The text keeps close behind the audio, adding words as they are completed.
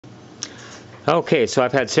Okay, so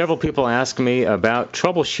I've had several people ask me about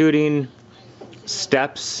troubleshooting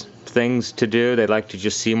steps, things to do. They'd like to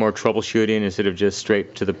just see more troubleshooting instead of just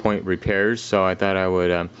straight to the point repairs. So I thought I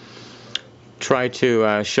would try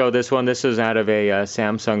to show this one. This is out of a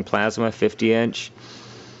Samsung Plasma 50-inch.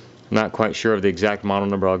 I'm not quite sure of the exact model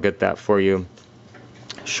number. I'll get that for you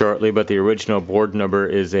shortly, but the original board number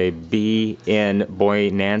is a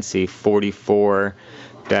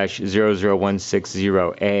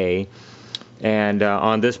BN44-00160A. And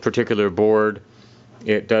on this particular board,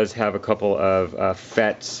 it does have a couple of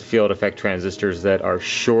FETs, field effect transistors, that are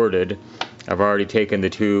shorted. I've already taken the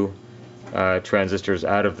two transistors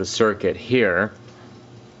out of the circuit here,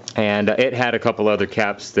 and it had a couple other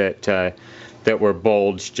caps that were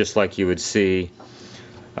bulged, just like you would see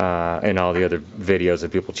in all the other videos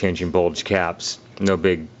of people changing bulge caps. No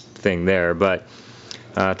big thing there, but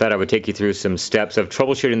I thought I would take you through some steps of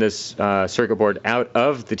troubleshooting this circuit board out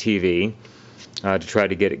of the TV to try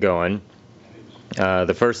to get it going.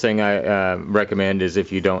 The first thing I recommend is,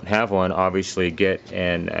 if you don't have one, obviously get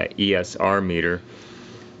an ESR meter.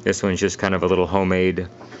 This one's just kind of a little homemade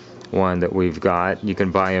one that we've got. You can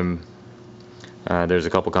buy them. There's a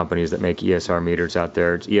couple companies that make ESR meters out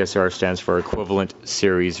there. ESR stands for Equivalent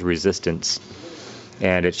Series Resistance,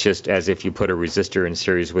 and it's just as if you put a resistor in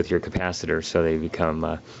series with your capacitor, so they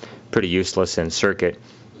become pretty useless in circuit.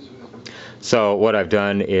 So what I've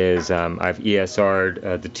done is I've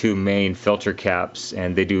ESR'd the two main filter caps,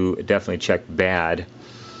 and they do definitely check bad.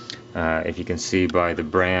 If you can see by the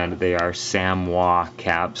brand, they are Samwa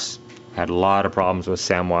caps. Had a lot of problems with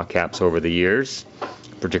Samwa caps over the years,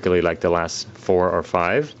 particularly like the last 4 or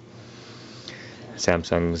 5.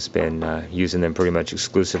 Samsung's been using them pretty much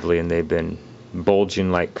exclusively, and they've been bulging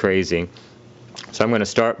like crazy. So I'm going to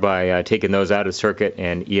start by taking those out of circuit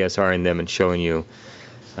and ESRing them and showing you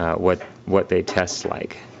what they test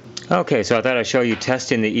like. Okay, so I thought I'd show you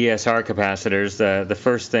testing the ESR capacitors. The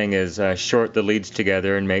first thing is short the leads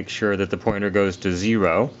together and make sure that the pointer goes to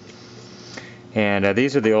 0. And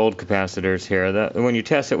these are the old capacitors here. When you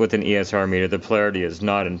test it with an ESR meter, the polarity is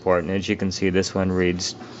not important. As you can see, this one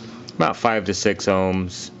reads about 5 to 6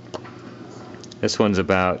 ohms. This one's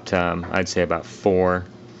about, I'd say about 4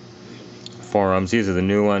 ohms. These are the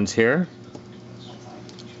new ones here.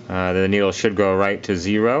 The needle should go right to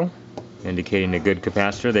 0, indicating a good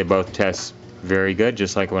capacitor. They both test very good,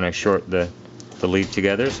 just like when I short the lead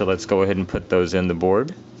together. So let's go ahead and put those in the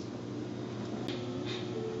board.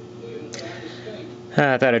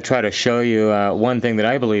 I thought I'd try to show you one thing that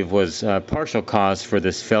I believe was partial cause for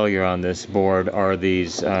this failure on this board are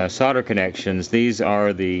these solder connections. These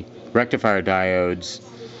are the rectifier diodes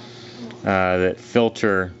that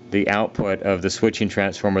filter the output of the switching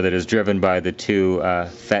transformer that is driven by the two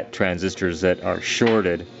FET transistors that are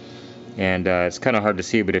shorted. And it's kind of hard to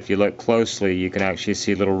see, but if you look closely, you can actually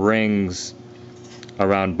see little rings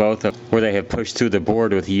around both of them where they have pushed through the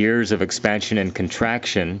board with years of expansion and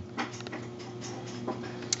contraction.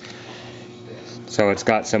 So it's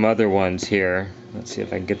got some other ones here. Let's see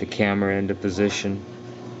if I can get the camera into position.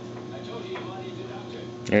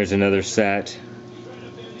 There's another set.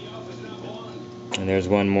 And there's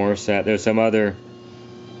one more set. There's some other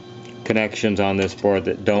connections on this board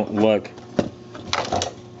that don't look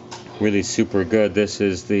really super good. This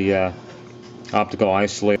is the optical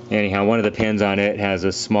isolator. Anyhow, one of the pins on it has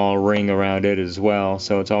a small ring around it as well,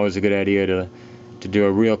 so it's always a good idea to do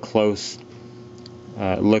a real close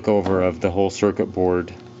look over of the whole circuit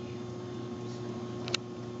board.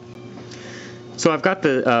 So I've got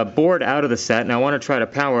the board out of the set, and I want to try to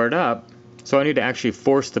power it up. So I need to actually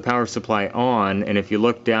force the power supply on, and if you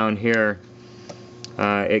look down here,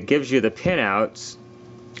 it gives you the pinouts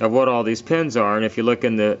of what all these pins are. And if you look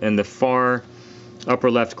in the far upper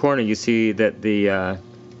left corner, you see that the I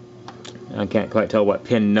can't quite tell what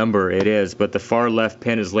pin number it is, but the far left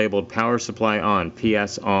pin is labeled power supply on,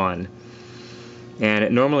 PS on.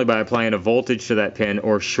 And normally by applying a voltage to that pin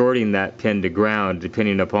or shorting that pin to ground,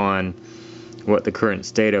 depending upon what the current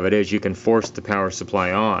state of it is, you can force the power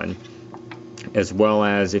supply on. As well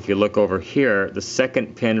as, if you look over here, the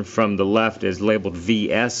second pin from the left is labeled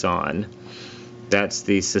VS on. That's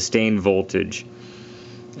the sustained voltage.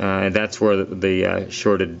 And that's where the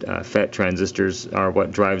shorted FET transistors are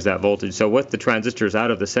what drives that voltage. So with the transistors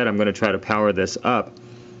out of the set, I'm going to try to power this up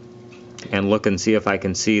and look and see if I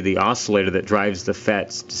can see the oscillator that drives the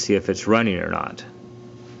FETs to see if it's running or not.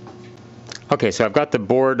 Okay, so I've got the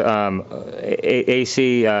board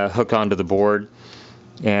AC hooked onto the board,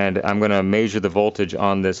 and I'm going to measure the voltage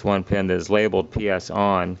on this one pin that is labeled PS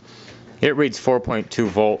on. It reads 4.2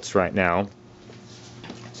 volts right now.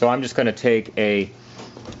 So I'm just going to take a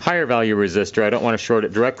higher value resistor. I don't want to short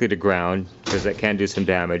it directly to ground because that can do some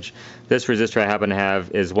damage. This resistor I happen to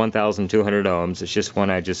have is 1,200 ohms. It's just one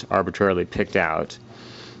I just arbitrarily picked out.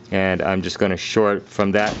 And I'm just going to short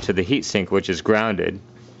from that to the heatsink, which is grounded.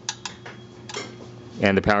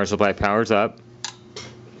 And the power supply powers up.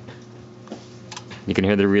 You can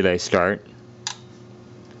hear the relay start.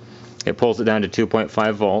 It pulls it down to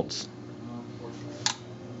 2.5 volts.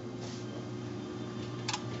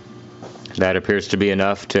 That appears to be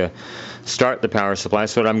enough to start the power supply.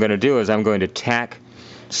 So what I'm going to do is I'm going to tack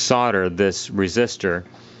solder this resistor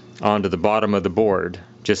onto the bottom of the board,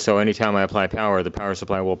 just so anytime I apply power, the power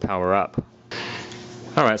supply will power up.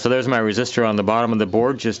 Alright, so there's my resistor on the bottom of the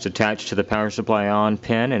board, just attached to the power supply on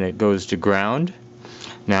pin, and it goes to ground.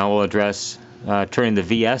 Now we'll address turning the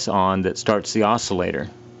VS on that starts the oscillator.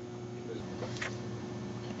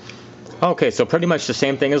 Okay, so pretty much the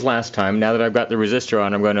same thing as last time. Now that I've got the resistor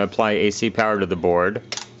on, I'm going to apply AC power to the board.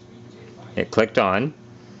 It clicked on.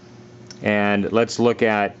 And let's look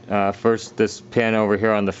at first this pin over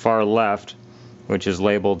here on the far left, which is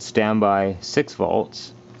labeled standby 6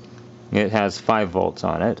 volts. It has 5 volts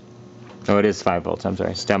on it. Oh, it is 5 volts, I'm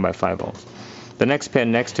sorry, standby 5 volts. The next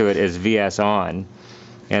pin next to it is VS on,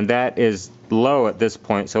 and that is low at this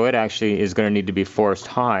point, so it actually is going to need to be forced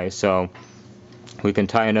high. So we can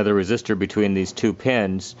tie another resistor between these two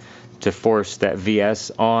pins to force that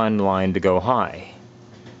VS on line to go high.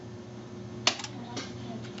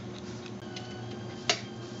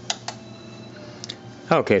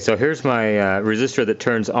 Okay, so here's my resistor that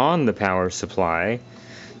turns on the power supply,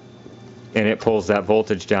 and it pulls that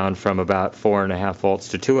voltage down from about 4.5 volts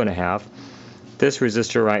to 2.5. This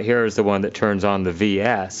resistor right here is the one that turns on the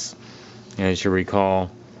VS. As you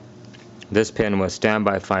recall, this pin was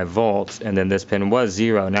standby 5 volts, and then this pin was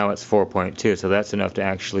 0. Now it's 4.2, so that's enough to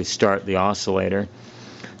actually start the oscillator.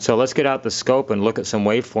 So let's get out the scope and look at some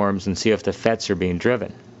waveforms and see if the FETs are being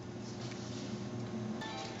driven.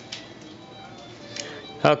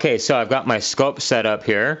 Okay, so I've got my scope set up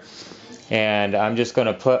here, and I'm just going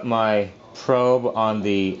to put my probe on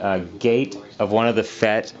the gate of one of the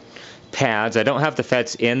FET pads. I don't have the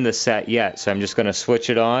FETs in the set yet, so I'm just going to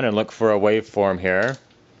switch it on and look for a waveform here.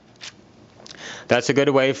 That's a good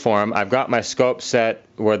waveform. I've got my scope set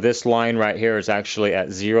where this line right here is actually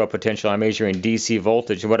at 0 potential. I'm measuring DC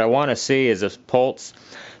voltage, and what I want to see is a pulse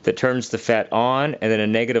that turns the FET on, and then a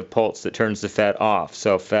negative pulse that turns the FET off.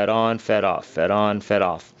 So FET on, FET off, FET on, FET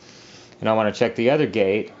off. And I want to check the other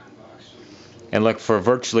gate and look for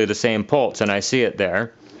virtually the same pulse, and I see it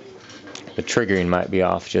there. The triggering might be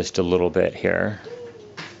off just a little bit here.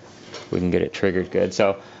 We can get it triggered good.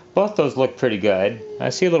 So both those look pretty good. I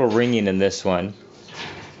see a little ringing in this one.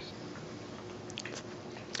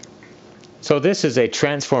 So this is a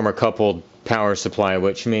transformer coupled power supply,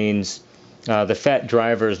 which means the FET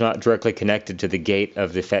driver is not directly connected to the gate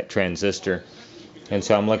of the FET transistor. And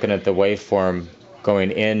so I'm looking at the waveform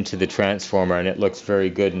going into the transformer, and it looks very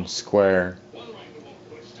good and square,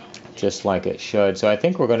 just like it should. So I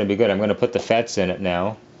think we're going to be good. I'm going to put the FETs in it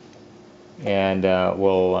now, and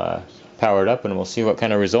we'll power it up, and we'll see what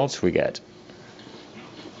kind of results we get.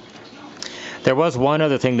 There was one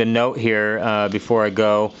other thing to note here before I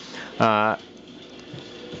go.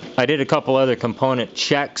 I did a couple other component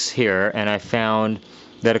checks here, and I found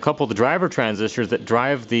that a couple of the driver transistors that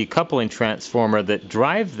drive the coupling transformer that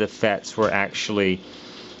drive the FETs were actually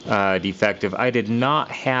defective. I did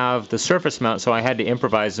not have the surface mount, so I had to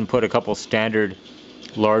improvise and put a couple standard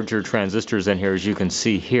larger transistors in here, as you can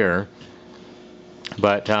see here.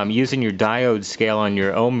 But using your diode scale on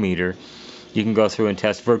your ohm meter, you can go through and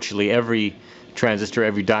test virtually every transistor,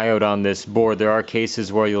 every diode on this board. There are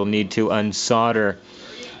cases where you'll need to unsolder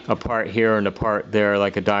a part here and a part there,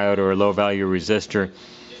 like a diode or a low value resistor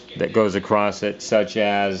that goes across it, such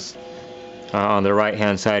as on the right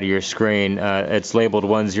hand side of your screen. It's labeled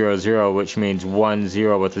 100, which means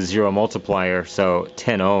 10 with a 0 multiplier, so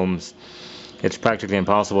 10 ohms. It's practically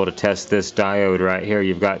impossible to test this diode right here.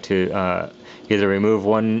 You've got to either remove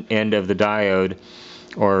one end of the diode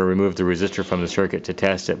or remove the resistor from the circuit to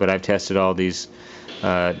test it. But I've tested all these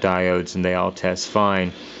diodes, and they all test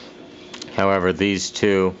fine. However, these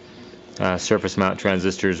two surface mount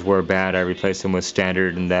transistors were bad. I replaced them with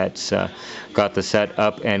standard, and that's got the set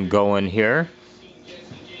up and going here.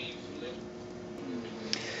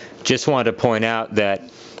 Just wanted to point out that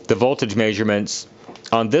the voltage measurements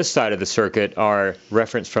on this side of the circuit are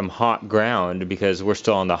referenced from hot ground, because we're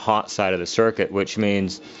still on the hot side of the circuit, which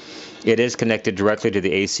means it is connected directly to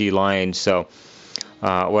the AC line. So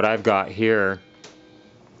what I've got here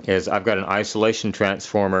is I've got an isolation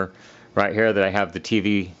transformer right here that I have the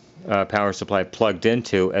TV power supply plugged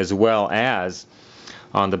into, as well as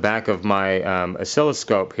on the back of my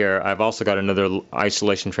oscilloscope here, I've also got another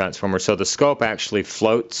isolation transformer. So the scope actually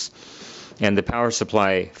floats and the power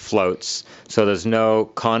supply floats. So there's no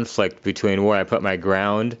conflict between where I put my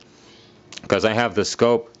ground, because I have the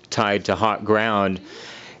scope tied to hot ground,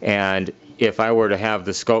 and if I were to have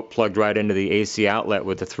the scope plugged right into the AC outlet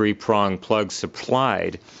with the 3-prong plug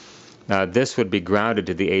supplied, this would be grounded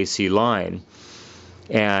to the AC line.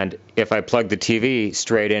 And if I plug the TV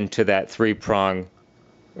straight into that 3-prong,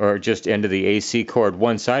 or just into the AC cord,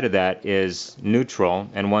 one side of that is neutral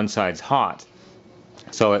and one side's hot.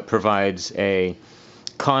 So it provides a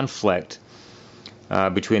conflict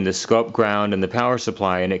between the scope ground and the power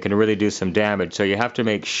supply, and it can really do some damage. So you have to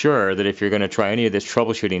make sure that if you're going to try any of this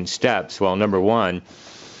troubleshooting steps, well, number one,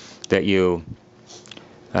 that you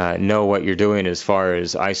know what you're doing as far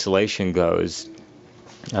as isolation goes,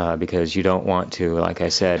 because you don't want to, like I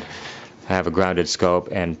said, have a grounded scope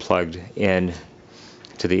and plugged in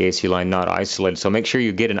to the AC line not isolated. So make sure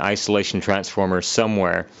you get an isolation transformer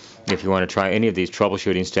somewhere if you want to try any of these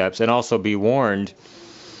troubleshooting steps. And also be warned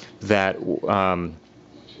that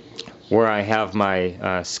where I have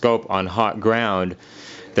my scope on hot ground,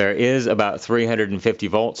 there is about 350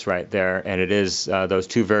 volts right there, and it is those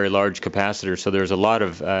two very large capacitors, so there's a lot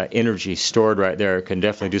of energy stored right there. It can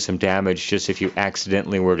definitely do some damage just if you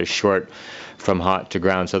accidentally were to short from hot to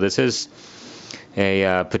ground. So this is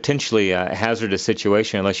a potentially hazardous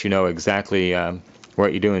situation unless you know exactly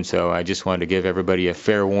what you're doing. So I just wanted to give everybody a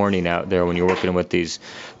fair warning out there when you're working with these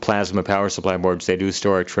plasma power supply boards. They do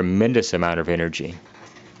store a tremendous amount of energy.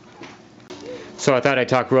 So I thought I'd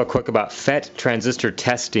talk real quick about FET transistor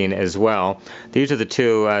testing as well. These are the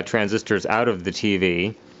two transistors out of the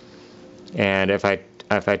TV, and if I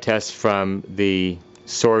test from the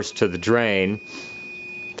source to the drain,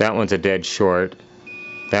 that one's a dead short,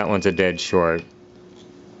 that one's a dead short.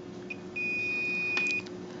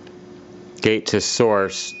 Gate to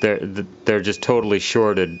source, they're just totally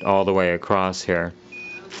shorted all the way across here.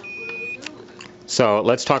 So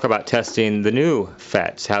let's talk about testing the new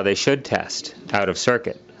FETs, how they should test out of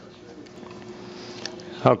circuit.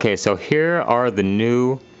 Okay, so here are the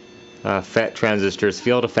new FET transistors,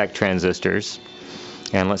 field effect transistors.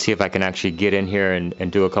 And let's see if I can actually get in here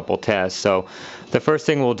and do a couple tests. So the first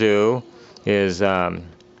thing we'll do is I'm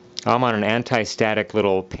on an anti-static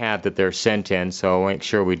little pad that they're sent in, so I'll make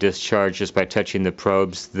sure we discharge just by touching the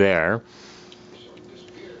probes there.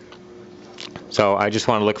 So I just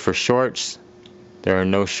want to look for shorts. There are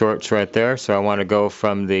no shorts right there, so I want to go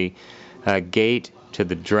from the gate to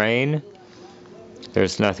the drain.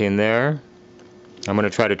 There's nothing there. I'm going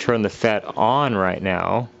to try to turn the FET on right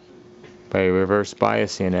now by reverse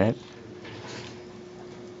biasing it.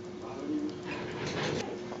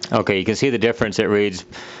 Okay, you can see the difference. It reads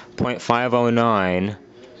 0.509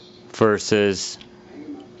 versus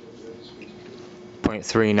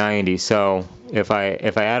 0.390. So if I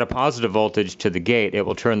add a positive voltage to the gate, it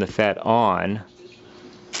will turn the FET on.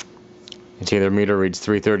 You see the meter reads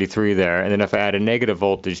 333 there, and then if I add a negative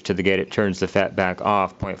voltage to the gate, it turns the FET back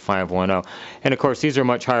off, 0.510. And of course these are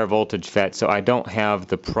much higher voltage FETs, so I don't have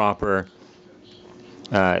the proper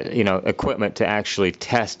equipment to actually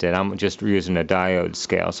test it. I'm just using a diode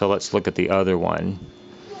scale. So let's look at the other one.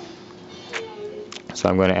 So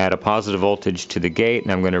I'm going to add a positive voltage to the gate,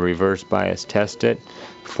 and I'm going to reverse bias test it.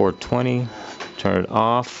 420, turn it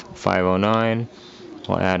off. 509,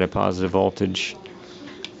 we'll add a positive voltage.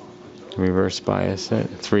 Reverse bias it.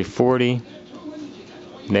 340,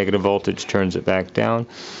 negative voltage turns it back down.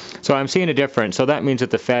 So I'm seeing a difference. So that means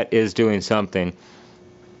that the FET is doing something.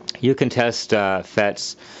 You can test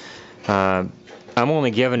FETs. I'm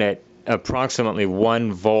only giving it approximately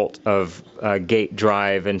 1 volt of gate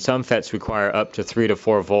drive, and some FETs require up to 3 to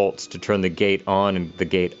 4 volts to turn the gate on and the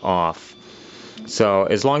gate off. So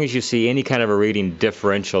as long as you see any kind of a reading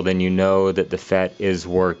differential, then you know that the FET is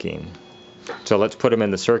working. So let's put them in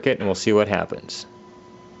the circuit and we'll see what happens.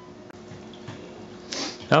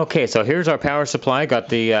 Okay, so here's our power supply. Got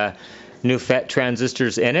the new FET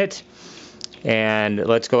transistors in it. And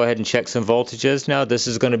let's go ahead and check some voltages. Now this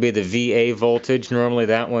is going to be the VA voltage. Normally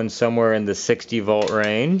that one's somewhere in the 60 volt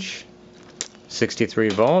range. 63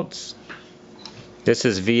 volts. This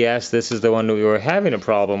is VS. This is the one that we were having a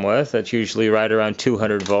problem with. That's usually right around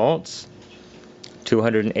 200 volts.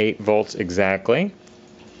 208 volts exactly.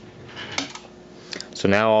 So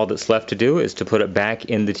now all that's left to do is to put it back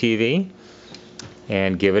in the TV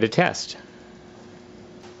and give it a test.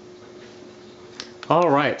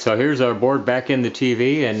 Alright, so here's our board back in the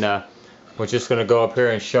TV, and we're just going to go up here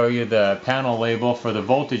and show you the panel label for the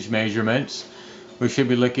voltage measurements. We should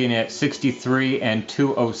be looking at 63 and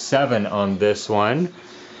 207 on this one.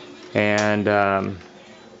 And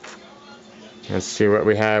Let's see what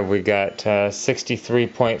we have. We got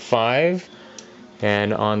 63.5,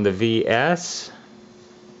 and on the VS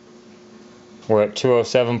we're at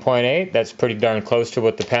 207.8. That's pretty darn close to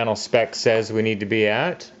what the panel spec says we need to be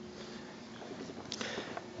at.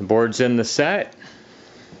 The board's in the set.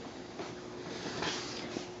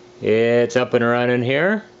 It's up and running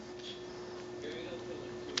here.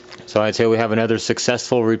 So I'd say we have another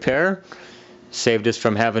successful repair. Saved us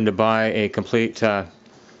from having to buy a complete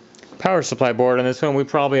power supply board on this one. We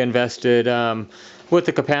probably invested with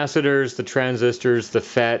the capacitors, the transistors, the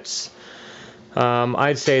FETs.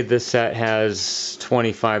 I'd say this set has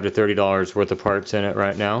 $25 to $30 worth of parts in it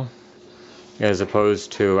right now, as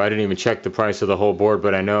opposed to, I didn't even check the price of the whole board,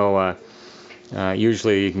 but I know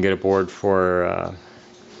usually you can get a board for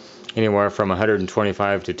anywhere from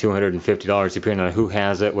 $125 to $250 depending on who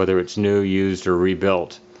has it, whether it's new, used, or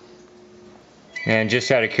rebuilt. And just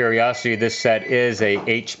out of curiosity, this set is a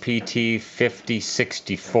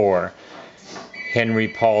HPT5064 Henry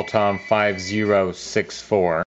Paul Tom 5064.